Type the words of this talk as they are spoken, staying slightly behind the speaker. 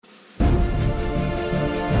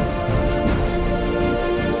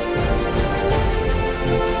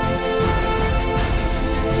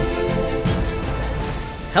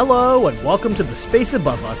Hello and welcome to the Space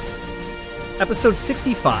Above Us, Episode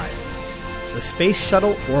 65, the Space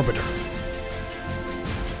Shuttle Orbiter.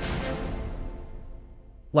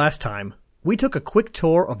 Last time, we took a quick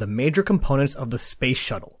tour of the major components of the Space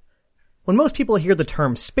Shuttle. When most people hear the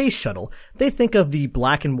term Space Shuttle, they think of the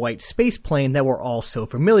black and white space plane that we're all so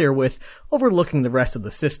familiar with, overlooking the rest of the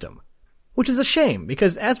system. Which is a shame,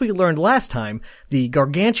 because as we learned last time, the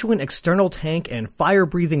gargantuan external tank and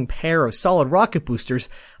fire-breathing pair of solid rocket boosters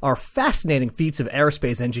are fascinating feats of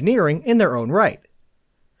aerospace engineering in their own right.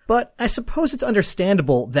 But I suppose it's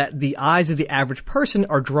understandable that the eyes of the average person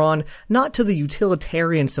are drawn not to the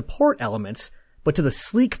utilitarian support elements, but to the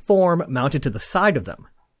sleek form mounted to the side of them.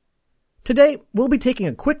 Today, we'll be taking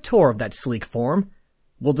a quick tour of that sleek form.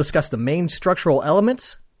 We'll discuss the main structural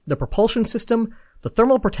elements, the propulsion system, the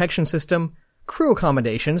thermal protection system, crew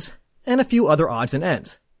accommodations, and a few other odds and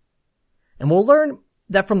ends. And we'll learn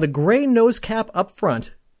that from the gray nose cap up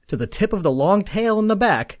front to the tip of the long tail in the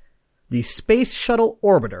back, the Space Shuttle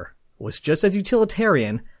Orbiter was just as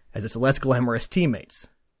utilitarian as its less glamorous teammates.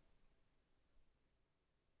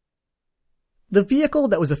 The vehicle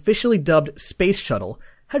that was officially dubbed Space Shuttle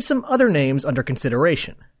had some other names under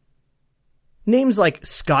consideration. Names like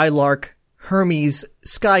Skylark, Hermes,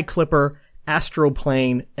 Sky Clipper,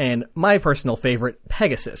 Astroplane, and my personal favorite,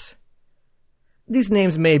 Pegasus. These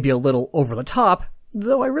names may be a little over the top,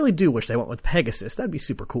 though I really do wish they went with Pegasus. That'd be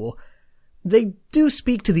super cool. They do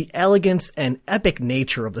speak to the elegance and epic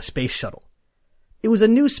nature of the space shuttle. It was a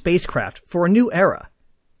new spacecraft for a new era,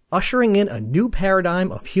 ushering in a new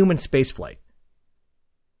paradigm of human spaceflight.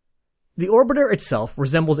 The orbiter itself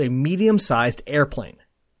resembles a medium-sized airplane.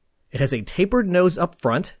 It has a tapered nose up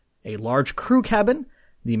front, a large crew cabin,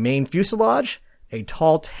 the main fuselage, a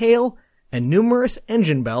tall tail, and numerous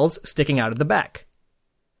engine bells sticking out of the back.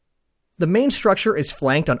 The main structure is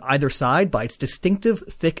flanked on either side by its distinctive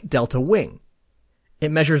thick delta wing.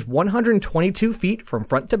 It measures 122 feet from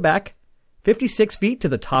front to back, 56 feet to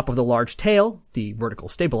the top of the large tail, the vertical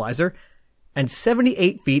stabilizer, and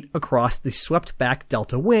 78 feet across the swept back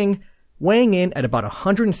delta wing, weighing in at about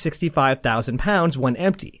 165,000 pounds when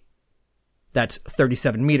empty. That's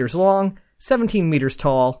 37 meters long, 17 meters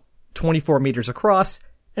tall, 24 meters across,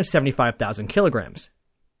 and 75,000 kilograms.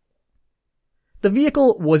 The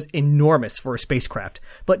vehicle was enormous for a spacecraft,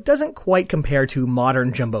 but doesn't quite compare to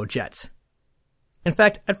modern jumbo jets. In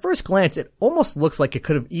fact, at first glance, it almost looks like it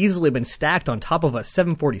could have easily been stacked on top of a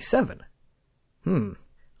 747.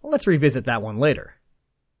 Let's revisit that one later.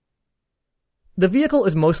 The vehicle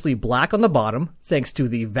is mostly black on the bottom, thanks to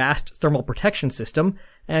the vast thermal protection system,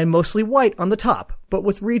 and mostly white on the top, but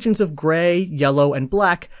with regions of gray, yellow, and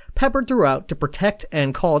black peppered throughout to protect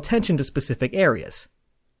and call attention to specific areas.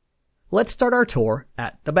 Let's start our tour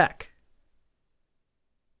at the back.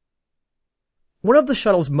 One of the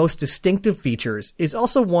shuttle's most distinctive features is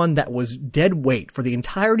also one that was dead weight for the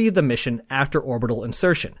entirety of the mission after orbital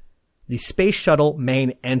insertion: the Space Shuttle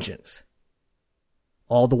main engines.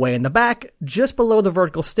 All the way in the back, just below the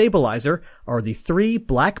vertical stabilizer, are the three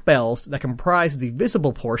black bells that comprise the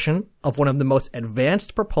visible portion of one of the most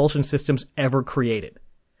advanced propulsion systems ever created,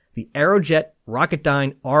 the Aerojet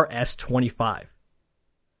Rocketdyne RS-25.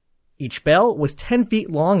 Each bell was 10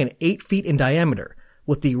 feet long and 8 feet in diameter,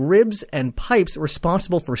 with the ribs and pipes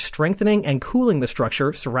responsible for strengthening and cooling the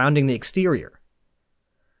structure surrounding the exterior.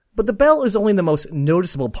 But the bell is only the most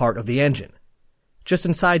noticeable part of the engine. Just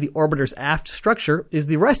inside the orbiter's aft structure is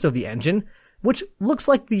the rest of the engine, which looks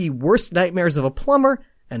like the worst nightmares of a plumber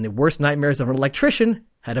and the worst nightmares of an electrician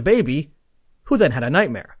had a baby, who then had a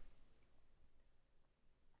nightmare.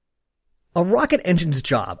 A rocket engine's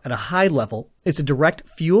job at a high level is to direct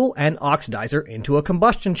fuel and oxidizer into a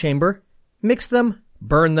combustion chamber, mix them,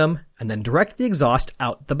 burn them, and then direct the exhaust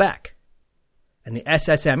out the back. And the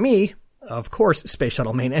SSME, of course Space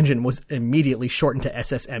Shuttle main engine was immediately shortened to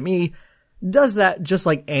SSME, does that just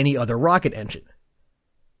like any other rocket engine.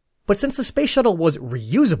 But since the space shuttle was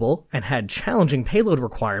reusable and had challenging payload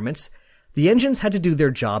requirements, the engines had to do their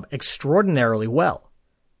job extraordinarily well,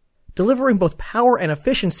 delivering both power and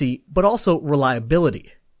efficiency, but also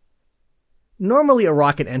reliability. Normally a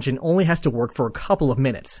rocket engine only has to work for a couple of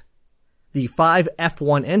minutes. The 5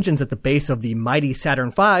 F1 engines at the base of the mighty Saturn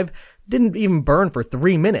V didn't even burn for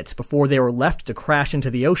 3 minutes before they were left to crash into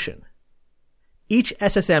the ocean. Each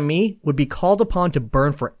SSME would be called upon to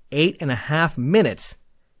burn for 8.5 minutes,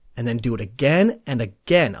 and then do it again and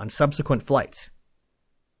again on subsequent flights.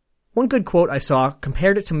 One good quote I saw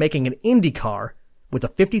compared it to making an Indy car with a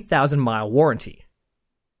 50,000-mile warranty.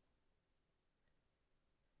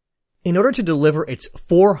 In order to deliver its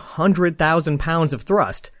 400,000 pounds of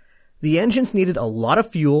thrust, the engines needed a lot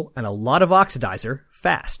of fuel and a lot of oxidizer,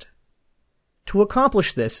 fast. To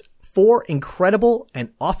accomplish this, 4 incredible and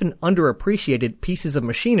often underappreciated pieces of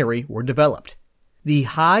machinery were developed. The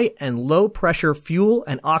high and low pressure fuel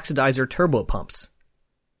and oxidizer turbopumps.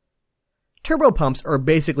 Turbopumps are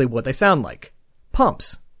basically what they sound like.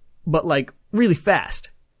 Pumps. But like really fast.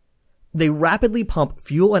 They rapidly pump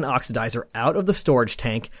fuel and oxidizer out of the storage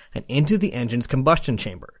tank and into the engine's combustion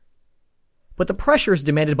chamber. But the pressures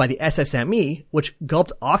demanded by the SSME, which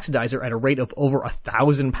gulped oxidizer at a rate of over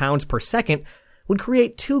 1,000 pounds per second, would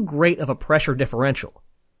create too great of a pressure differential.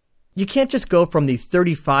 You can't just go from the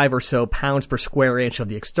 35 or so pounds per square inch of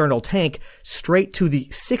the external tank straight to the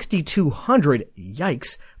 6,200,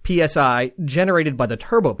 yikes, psi generated by the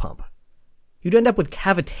turbopump. You'd end up with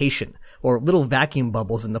cavitation, or little vacuum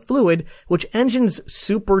bubbles in the fluid, which engines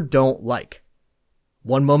super don't like.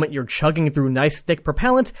 One moment you're chugging through nice thick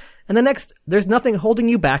propellant, and the next there's nothing holding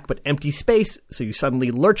you back but empty space, so you suddenly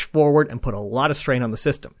lurch forward and put a lot of strain on the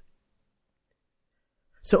system.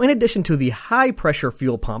 So in addition to the high pressure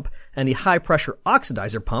fuel pump and the high pressure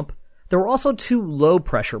oxidizer pump, there were also 2 low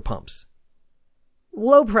pressure pumps.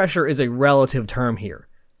 Low pressure is a relative term here.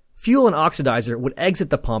 Fuel and oxidizer would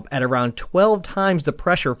exit the pump at around 12 times the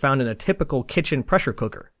pressure found in a typical kitchen pressure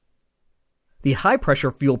cooker. The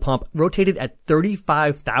high-pressure fuel pump rotated at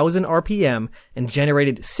 35,000 RPM and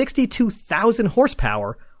generated 62,000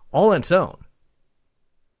 horsepower all on its own.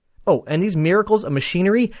 Oh, and these miracles of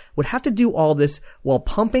machinery would have to do all this while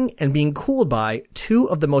pumping and being cooled by 2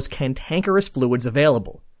 of the most cantankerous fluids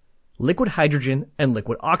available, liquid hydrogen and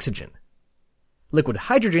liquid oxygen. Liquid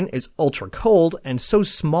hydrogen is ultra cold and so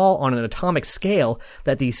small on an atomic scale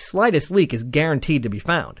that the slightest leak is guaranteed to be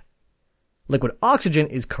found. Liquid oxygen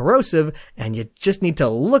is corrosive and you just need to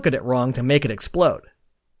look at it wrong to make it explode.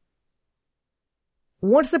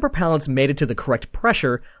 Once the propellants made it to the correct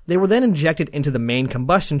pressure, they were then injected into the main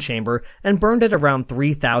combustion chamber and burned at around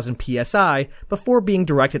 3,000 psi before being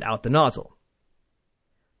directed out the nozzle.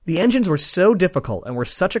 The engines were so difficult and were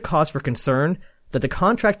such a cause for concern that the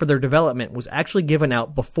contract for their development was actually given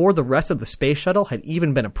out before the rest of the space shuttle had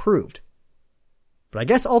even been approved. But I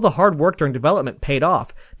guess all the hard work during development paid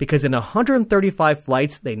off, because in 135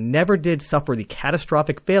 flights they never did suffer the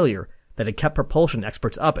catastrophic failure that had kept propulsion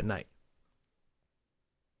experts up at night.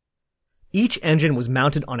 Each engine was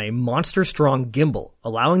mounted on a monster-strong gimbal,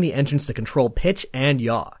 allowing the engines to control pitch and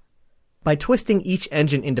yaw. By twisting each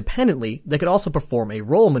engine independently, they could also perform a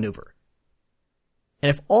roll maneuver. And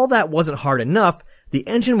if all that wasn't hard enough, the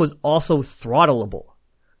engine was also throttleable.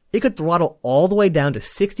 It could throttle all the way down to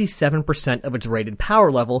 67% of its rated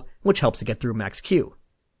power level, which helps it get through max Q.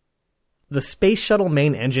 The Space Shuttle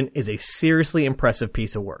main engine is a seriously impressive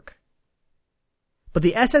piece of work. But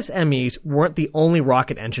the SSMEs weren't the only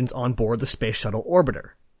rocket engines on board the Space Shuttle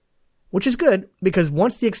Orbiter. Which is good, because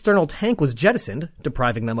once the external tank was jettisoned,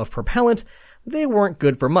 depriving them of propellant, they weren't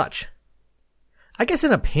good for much. I guess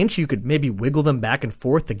in a pinch you could maybe wiggle them back and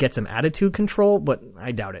forth to get some attitude control, but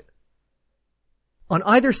I doubt it. On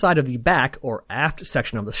either side of the back or aft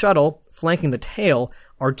section of the shuttle, flanking the tail,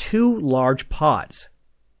 are 2 large pods.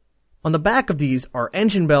 On the back of these are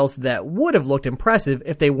engine bells that would have looked impressive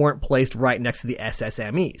if they weren't placed right next to the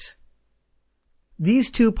SSMEs.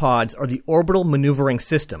 These 2 pods are the Orbital Maneuvering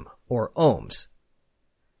System, or OMS.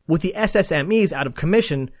 With the SSMEs out of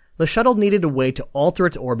commission, the shuttle needed a way to alter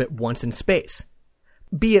its orbit once in space,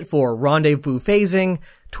 be it for rendezvous phasing,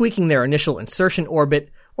 tweaking their initial insertion orbit,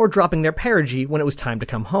 or dropping their perigee when it was time to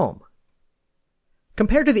come home.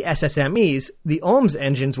 Compared to the SSMEs, the OMS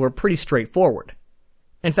engines were pretty straightforward.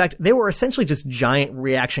 In fact, they were essentially just giant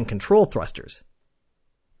reaction control thrusters.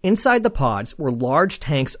 Inside the pods were large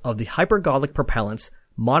tanks of the hypergolic propellants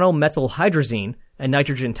monomethylhydrazine and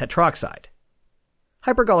nitrogen tetroxide.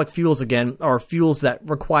 Hypergolic fuels, again, are fuels that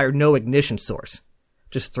require no ignition source.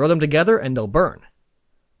 Just throw them together and they'll burn.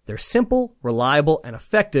 They're simple, reliable, and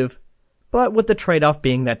effective, but with the trade-off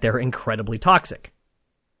being that they're incredibly toxic.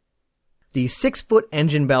 The 6-foot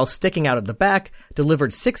engine bell sticking out of the back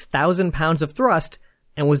delivered 6,000 pounds of thrust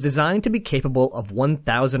and was designed to be capable of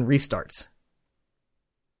 1,000 restarts.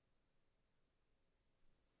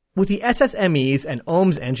 With the SSMEs and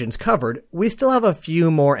OMS engines covered, we still have a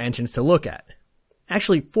few more engines to look at.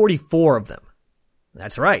 Actually, 44 of them.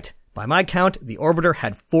 That's right. By my count, the orbiter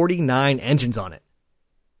had 49 engines on it.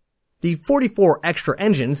 The 44 extra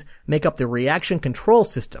engines make up the reaction control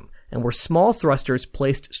system and were small thrusters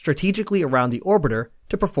placed strategically around the orbiter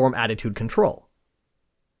to perform attitude control.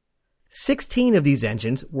 16 of these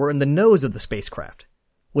engines were in the nose of the spacecraft,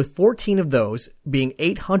 with 14 of those being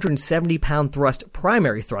 870-pound thrust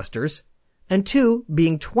primary thrusters and 2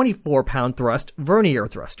 being 24-pound thrust vernier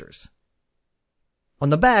thrusters. On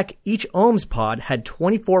the back, each OMS pod had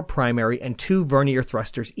 24 primary and 2 vernier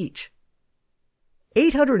thrusters each.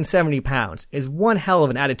 870 pounds is one hell of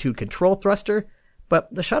an attitude control thruster,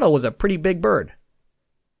 but the shuttle was a pretty big bird.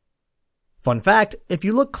 Fun fact, if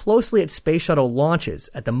you look closely at space shuttle launches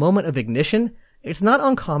at the moment of ignition, it's not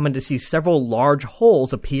uncommon to see several large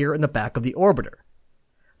holes appear in the back of the orbiter.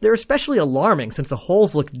 They're especially alarming since the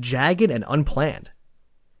holes look jagged and unplanned.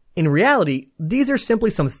 In reality, these are simply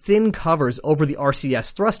some thin covers over the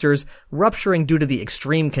RCS thrusters rupturing due to the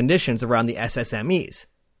extreme conditions around the SSMEs.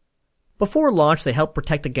 Before launch, they help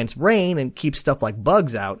protect against rain and keep stuff like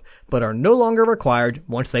bugs out, but are no longer required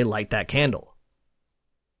once they light that candle.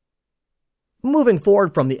 Moving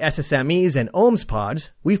forward from the SSMEs and OMS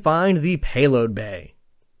pods, we find the payload bay.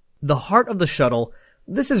 The heart of the shuttle,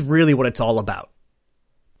 this is really what it's all about.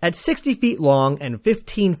 At 60 feet long and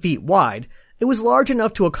 15 feet wide, it was large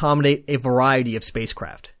enough to accommodate a variety of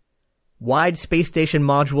spacecraft. Wide space station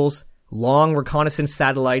modules, long reconnaissance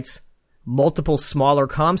satellites, multiple smaller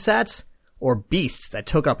ComSats, or beasts that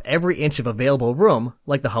took up every inch of available room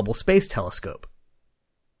like the Hubble Space Telescope.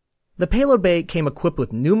 The payload bay came equipped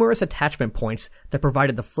with numerous attachment points that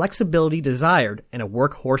provided the flexibility desired in a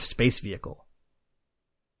workhorse space vehicle.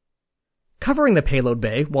 Covering the payload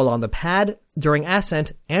bay while on the pad, during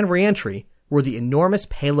ascent, and re-entry were the enormous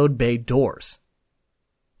payload bay doors.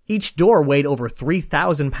 Each door weighed over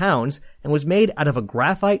 3,000 pounds and was made out of a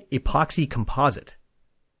graphite epoxy composite.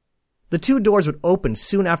 The 2 doors would open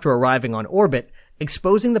soon after arriving on orbit,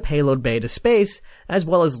 exposing the payload bay to space, as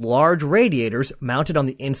well as large radiators mounted on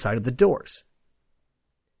the inside of the doors.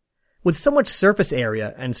 With so much surface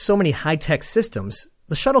area and so many high-tech systems,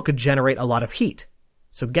 the shuttle could generate a lot of heat,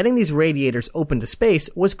 so getting these radiators open to space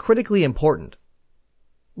was critically important.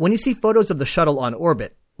 When you see photos of the shuttle on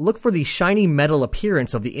orbit, look for the shiny metal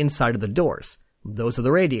appearance of the inside of the doors. Those are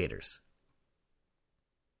the radiators.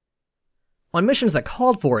 On missions that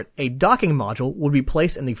called for it, a docking module would be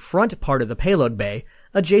placed in the front part of the payload bay,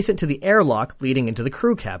 adjacent to the airlock leading into the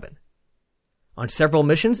crew cabin. On several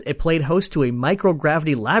missions, it played host to a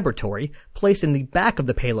microgravity laboratory placed in the back of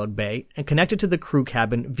the payload bay and connected to the crew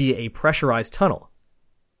cabin via a pressurized tunnel.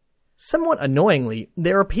 Somewhat annoyingly,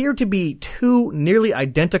 there appeared to be 2 nearly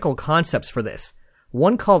identical concepts for this,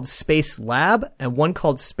 one called Space Lab and one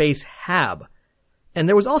called Space Hab, and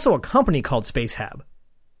there was also a company called Space Hab.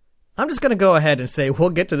 I'm just going to go ahead and say we'll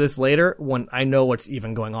get to this later when I know what's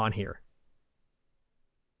even going on here.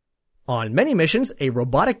 On many missions, a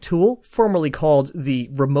robotic tool, formerly called the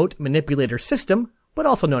Remote Manipulator System, but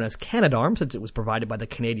also known as Canadarm since it was provided by the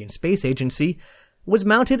Canadian Space Agency, was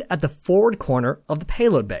mounted at the forward corner of the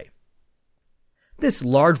payload bay. This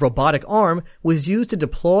large robotic arm was used to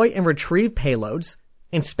deploy and retrieve payloads,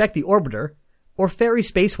 inspect the orbiter, or ferry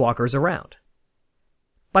spacewalkers around.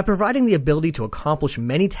 By providing the ability to accomplish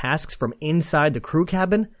many tasks from inside the crew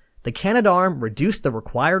cabin, the Canadarm reduced the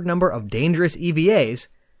required number of dangerous EVAs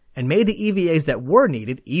and made the EVAs that were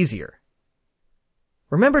needed easier.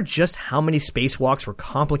 Remember just how many spacewalks were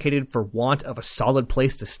complicated for want of a solid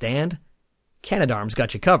place to stand? Canadarm's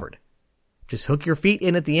got you covered. Just hook your feet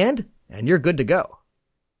in at the end, and you're good to go.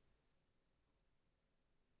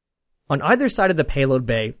 On either side of the payload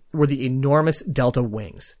bay were the enormous delta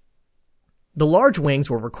wings. The large wings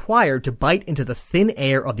were required to bite into the thin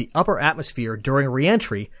air of the upper atmosphere during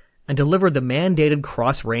re-entry and deliver the mandated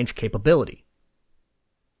cross-range capability.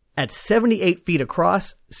 At 78 feet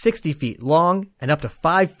across, 60 feet long, and up to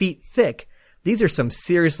 5 feet thick, these are some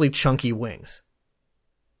seriously chunky wings.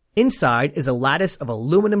 Inside is a lattice of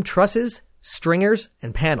aluminum trusses, stringers,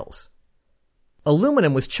 and panels.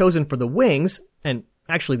 Aluminum was chosen for the wings, and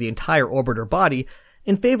actually the entire orbiter body,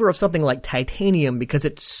 in favor of something like titanium because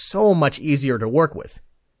it's so much easier to work with.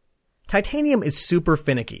 Titanium is super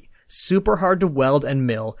finicky, super hard to weld and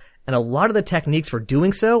mill, and a lot of the techniques for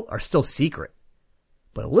doing so are still secret.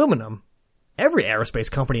 But aluminum, every aerospace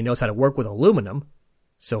company knows how to work with aluminum,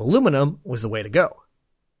 so aluminum was the way to go.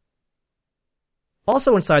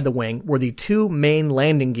 Also inside the wing were the 2 main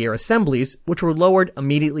landing gear assemblies, which were lowered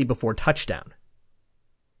immediately before touchdown.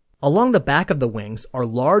 Along the back of the wings are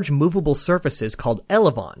large movable surfaces called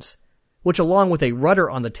elevons, which along with a rudder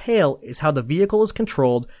on the tail is how the vehicle is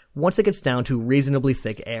controlled once it gets down to reasonably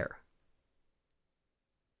thick air.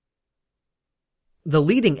 The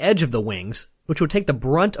leading edge of the wings, which would take the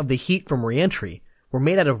brunt of the heat from re-entry, were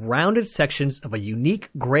made out of rounded sections of a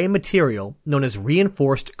unique gray material known as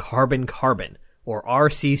reinforced carbon-carbon, or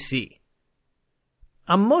RCC.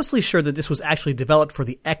 I'm mostly sure that this was actually developed for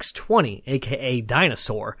the X-20, aka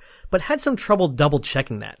Dinosaur, but had some trouble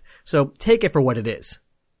double-checking that, so take it for what it is.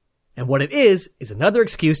 And what it is another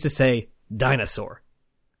excuse to say dinosaur.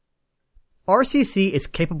 RCC is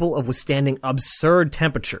capable of withstanding absurd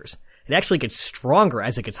temperatures. It actually gets stronger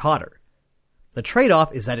as it gets hotter. The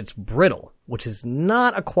trade-off is that it's brittle, which is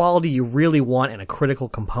not a quality you really want in a critical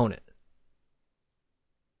component.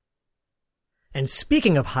 And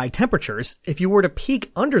speaking of high temperatures, if you were to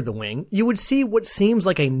peek under the wing, you would see what seems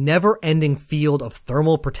like a never-ending field of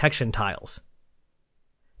thermal protection tiles.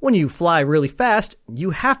 When you fly really fast,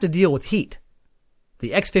 you have to deal with heat.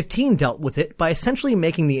 The X-15 dealt with it by essentially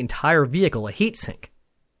making the entire vehicle a heat sink.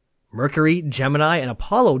 Mercury, Gemini, and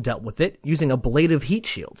Apollo dealt with it using ablative heat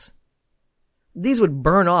shields. These would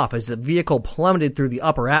burn off as the vehicle plummeted through the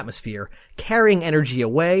upper atmosphere, carrying energy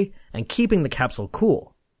away and keeping the capsule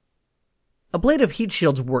cool. Ablative heat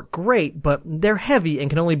shields work great, but they're heavy and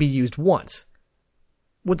can only be used once.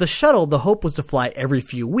 With the shuttle, the hope was to fly every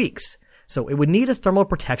few weeks, so it would need a thermal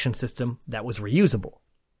protection system that was reusable.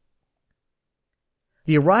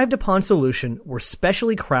 The arrived-upon solution were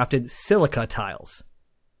specially crafted silica tiles.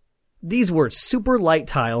 These were super light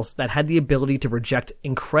tiles that had the ability to reject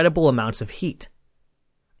incredible amounts of heat.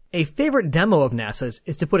 A favorite demo of NASA's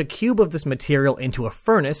is to put a cube of this material into a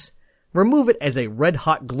furnace, remove it as a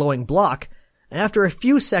red-hot glowing block, and after a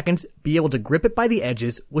few seconds be able to grip it by the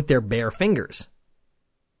edges with their bare fingers.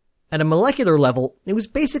 At a molecular level, it was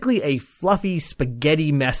basically a fluffy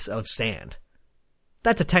spaghetti mess of sand.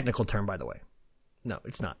 That's a technical term, by the way. No,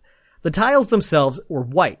 it's not. The tiles themselves were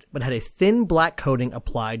white, but had a thin black coating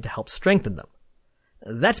applied to help strengthen them.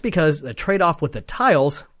 That's because the trade-off with the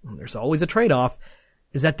tiles, there's always a trade-off,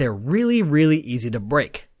 is that they're really, really easy to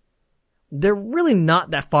break. They're really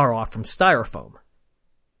not that far off from styrofoam.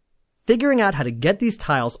 Figuring out how to get these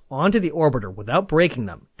tiles onto the orbiter without breaking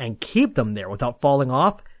them and keep them there without falling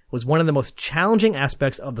off was one of the most challenging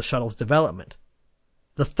aspects of the shuttle's development.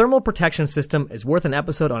 The thermal protection system is worth an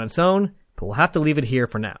episode on its own, but we'll have to leave it here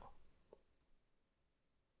for now.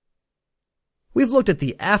 We've looked at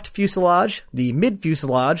the aft fuselage, the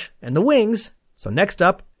mid-fuselage, and the wings, so next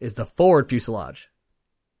up is the forward fuselage.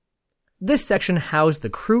 This section housed the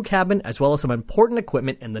crew cabin as well as some important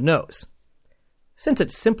equipment in the nose. Since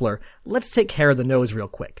it's simpler, let's take care of the nose real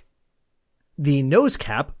quick. The nose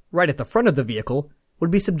cap, right at the front of the vehicle,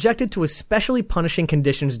 would be subjected to especially punishing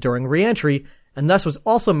conditions during re-entry, and thus was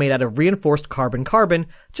also made out of reinforced carbon-carbon,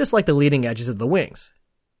 just like the leading edges of the wings.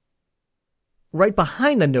 Right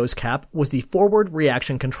behind the nose cap was the Forward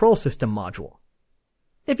Reaction Control System module.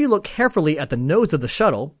 If you look carefully at the nose of the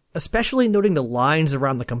shuttle, especially noting the lines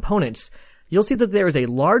around the components, you'll see that there is a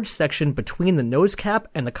large section between the nose cap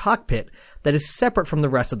and the cockpit that is separate from the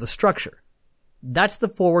rest of the structure. That's the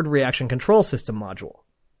Forward Reaction Control System module.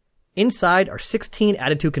 Inside are 16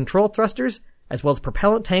 attitude control thrusters, as well as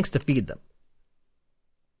propellant tanks to feed them.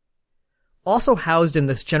 Also housed in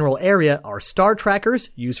this general area are star trackers,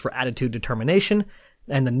 used for attitude determination,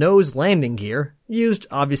 and the nose landing gear, used,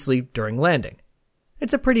 obviously, during landing.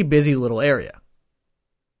 It's a pretty busy little area.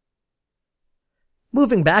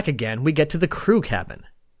 Moving back again, we get to the crew cabin.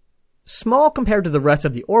 Small compared to the rest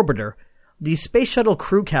of the orbiter, the Space Shuttle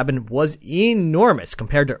crew cabin was enormous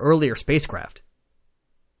compared to earlier spacecraft.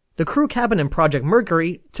 The crew cabin in Project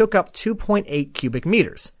Mercury took up 2.8 cubic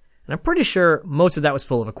meters, and I'm pretty sure most of that was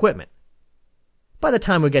full of equipment. By the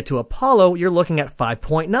time we get to Apollo, you're looking at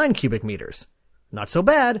 5.9 cubic meters. Not so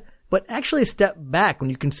bad, but actually a step back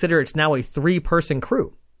when you consider it's now a 3-person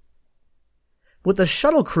crew. With the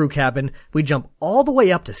shuttle crew cabin, we jump all the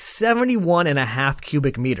way up to 71.5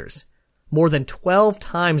 cubic meters, more than 12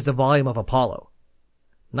 times the volume of Apollo.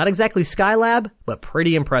 Not exactly Skylab, but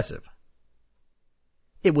pretty impressive.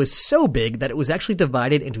 It was so big that it was actually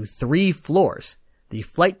divided into 3 floors: the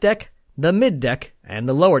flight deck, the mid deck, and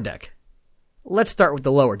the lower deck. Let's start with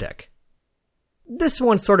the lower deck. This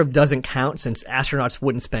one sort of doesn't count since astronauts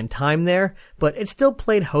wouldn't spend time there, but it still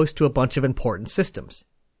played host to a bunch of important systems.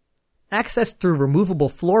 Accessed through removable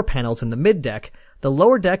floor panels in the mid-deck, the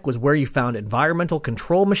lower deck was where you found environmental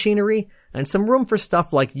control machinery and some room for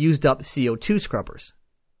stuff like used-up CO2 scrubbers.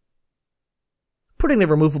 Putting the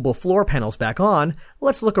removable floor panels back on,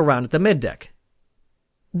 let's look around at the mid-deck.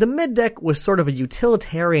 The mid-deck was sort of a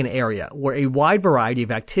utilitarian area where a wide variety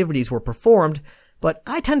of activities were performed, but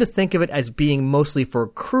I tend to think of it as being mostly for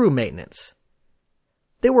crew maintenance.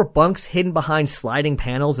 There were bunks hidden behind sliding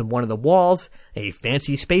panels in one of the walls, a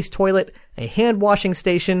fancy space toilet, a hand-washing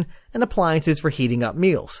station, and appliances for heating up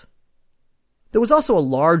meals. There was also a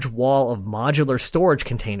large wall of modular storage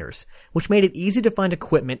containers, which made it easy to find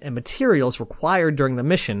equipment and materials required during the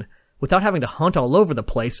mission without having to hunt all over the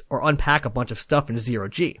place or unpack a bunch of stuff in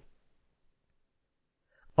zero-G.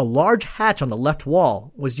 A large hatch on the left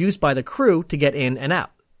wall was used by the crew to get in and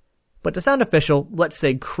out. But to sound official, let's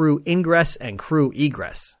say crew ingress and crew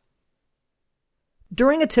egress.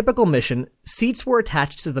 During a typical mission, seats were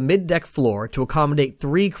attached to the mid-deck floor to accommodate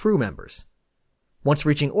 3 crew members. Once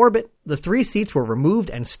reaching orbit, the 3 seats were removed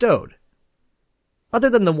and stowed. Other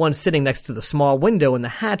than the one sitting next to the small window in the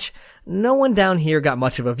hatch, no one down here got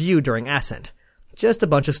much of a view during ascent, just a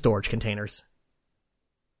bunch of storage containers.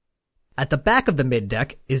 At the back of the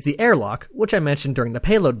mid-deck is the airlock, which I mentioned during the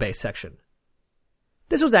payload bay section.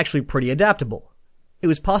 This was actually pretty adaptable. It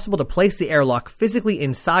was possible to place the airlock physically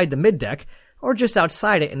inside the mid-deck, or just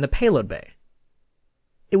outside it in the payload bay.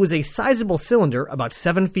 It was a sizable cylinder about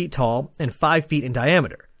 7 feet tall and 5 feet in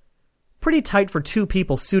diameter. Pretty tight for 2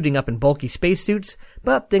 people suiting up in bulky spacesuits,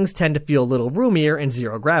 but things tend to feel a little roomier in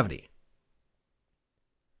zero gravity.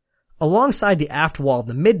 Alongside the aft wall of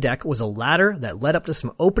the mid-deck was a ladder that led up to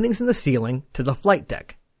some openings in the ceiling to the flight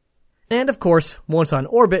deck. And of course, once on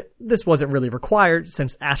orbit, this wasn't really required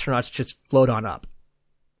since astronauts just float on up.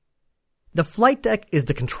 The flight deck is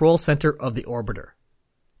the control center of the orbiter.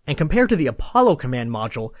 And compared to the Apollo command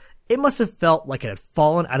module, it must have felt like it had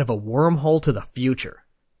fallen out of a wormhole to the future.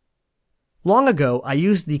 Long ago, I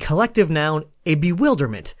used the collective noun a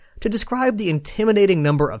bewilderment to describe the intimidating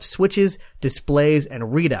number of switches, displays, and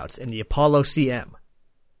readouts in the Apollo CM.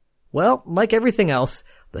 Well, like everything else,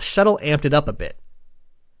 the shuttle amped it up a bit.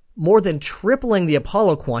 More than tripling the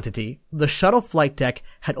Apollo quantity, the shuttle flight deck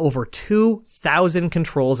had over 2,000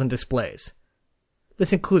 controls and displays.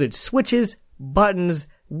 This included switches, buttons,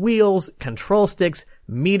 wheels, control sticks,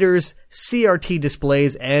 meters, CRT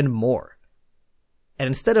displays, and more. And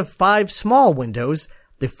instead of 5 small windows,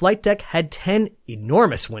 the flight deck had 10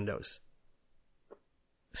 enormous windows.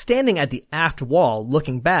 Standing at the aft wall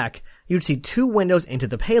looking back, you'd see 2 windows into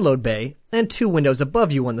the payload bay and 2 windows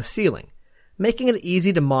above you on the ceiling, making it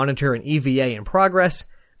easy to monitor an EVA in progress,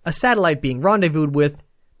 a satellite being rendezvoused with,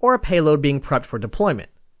 or a payload being prepped for deployment.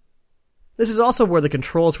 This is also where the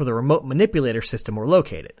controls for the remote manipulator system were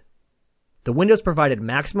located. The windows provided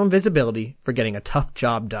maximum visibility for getting a tough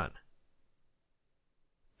job done.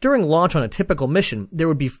 During launch on a typical mission, there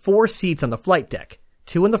would be 4 seats on the flight deck,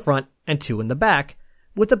 2 in the front and 2 in the back,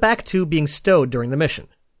 with the back 2 being stowed during the mission.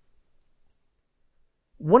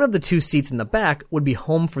 One of the 2 seats in the back would be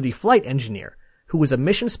home for the flight engineer, who was a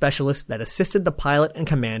mission specialist that assisted the pilot and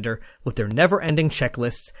commander with their never-ending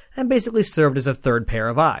checklists and basically served as a third pair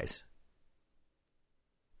of eyes.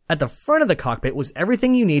 At the front of the cockpit was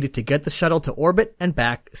everything you needed to get the shuttle to orbit and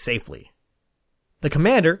back safely. The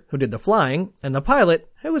commander, who did the flying, and the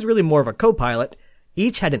pilot, who was really more of a co-pilot,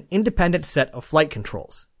 each had an independent set of flight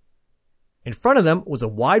controls. In front of them was a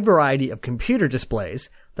wide variety of computer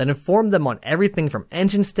displays that informed them on everything from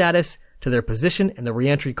engine status to their position in the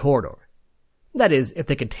re-entry corridor. That is, if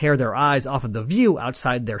they could tear their eyes off of the view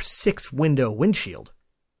outside their 6-window windshield.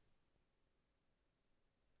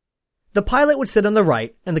 The pilot would sit on the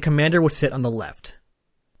right and the commander would sit on the left.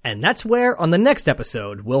 And that's where, on the next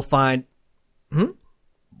episode, we'll find...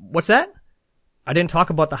 What's that? I didn't talk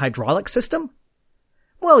about the hydraulic system?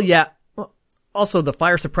 Well, yeah. Also the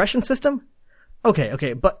fire suppression system?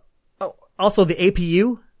 Okay, but also the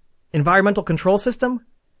APU? Environmental control system?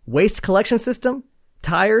 Waste collection system?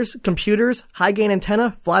 Tires? Computers? High-gain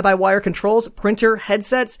antenna? Fly-by-wire controls? Printer?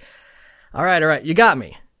 Headsets? Alright, you got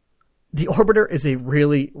me. The Orbiter is a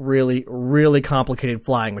really, really, really complicated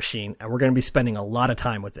flying machine, and we're going to be spending a lot of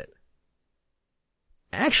time with it.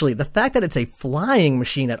 Actually, the fact that it's a flying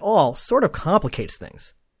machine at all sort of complicates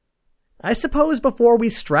things. I suppose before we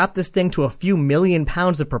strap this thing to a few million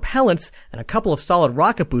pounds of propellants and a couple of solid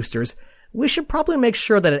rocket boosters, we should probably make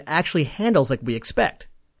sure that it actually handles like we expect.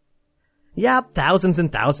 Yeah, thousands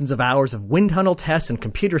and thousands of hours of wind tunnel tests and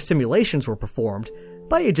computer simulations were performed,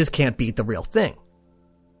 but you just can't beat the real thing.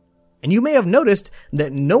 And you may have noticed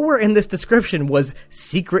that nowhere in this description was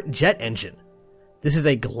secret jet engine. This is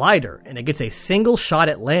a glider, and it gets a single shot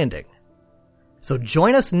at landing. So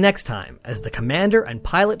join us next time as the commander and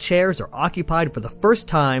pilot chairs are occupied for the first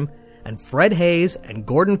time, and Fred Hayes and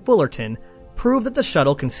Gordon Fullerton prove that the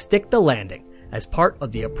shuttle can stick the landing as part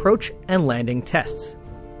of the approach and landing tests.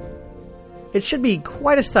 It should be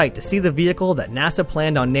quite a sight to see the vehicle that NASA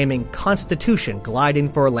planned on naming Constitution glide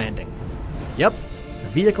in for a landing. Yep, the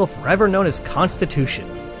vehicle forever known as Constitution.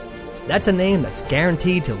 That's a name that's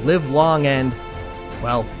guaranteed to live long and...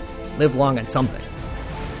 well, live long on something.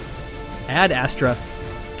 Ad Astra,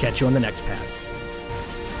 catch you on the next pass.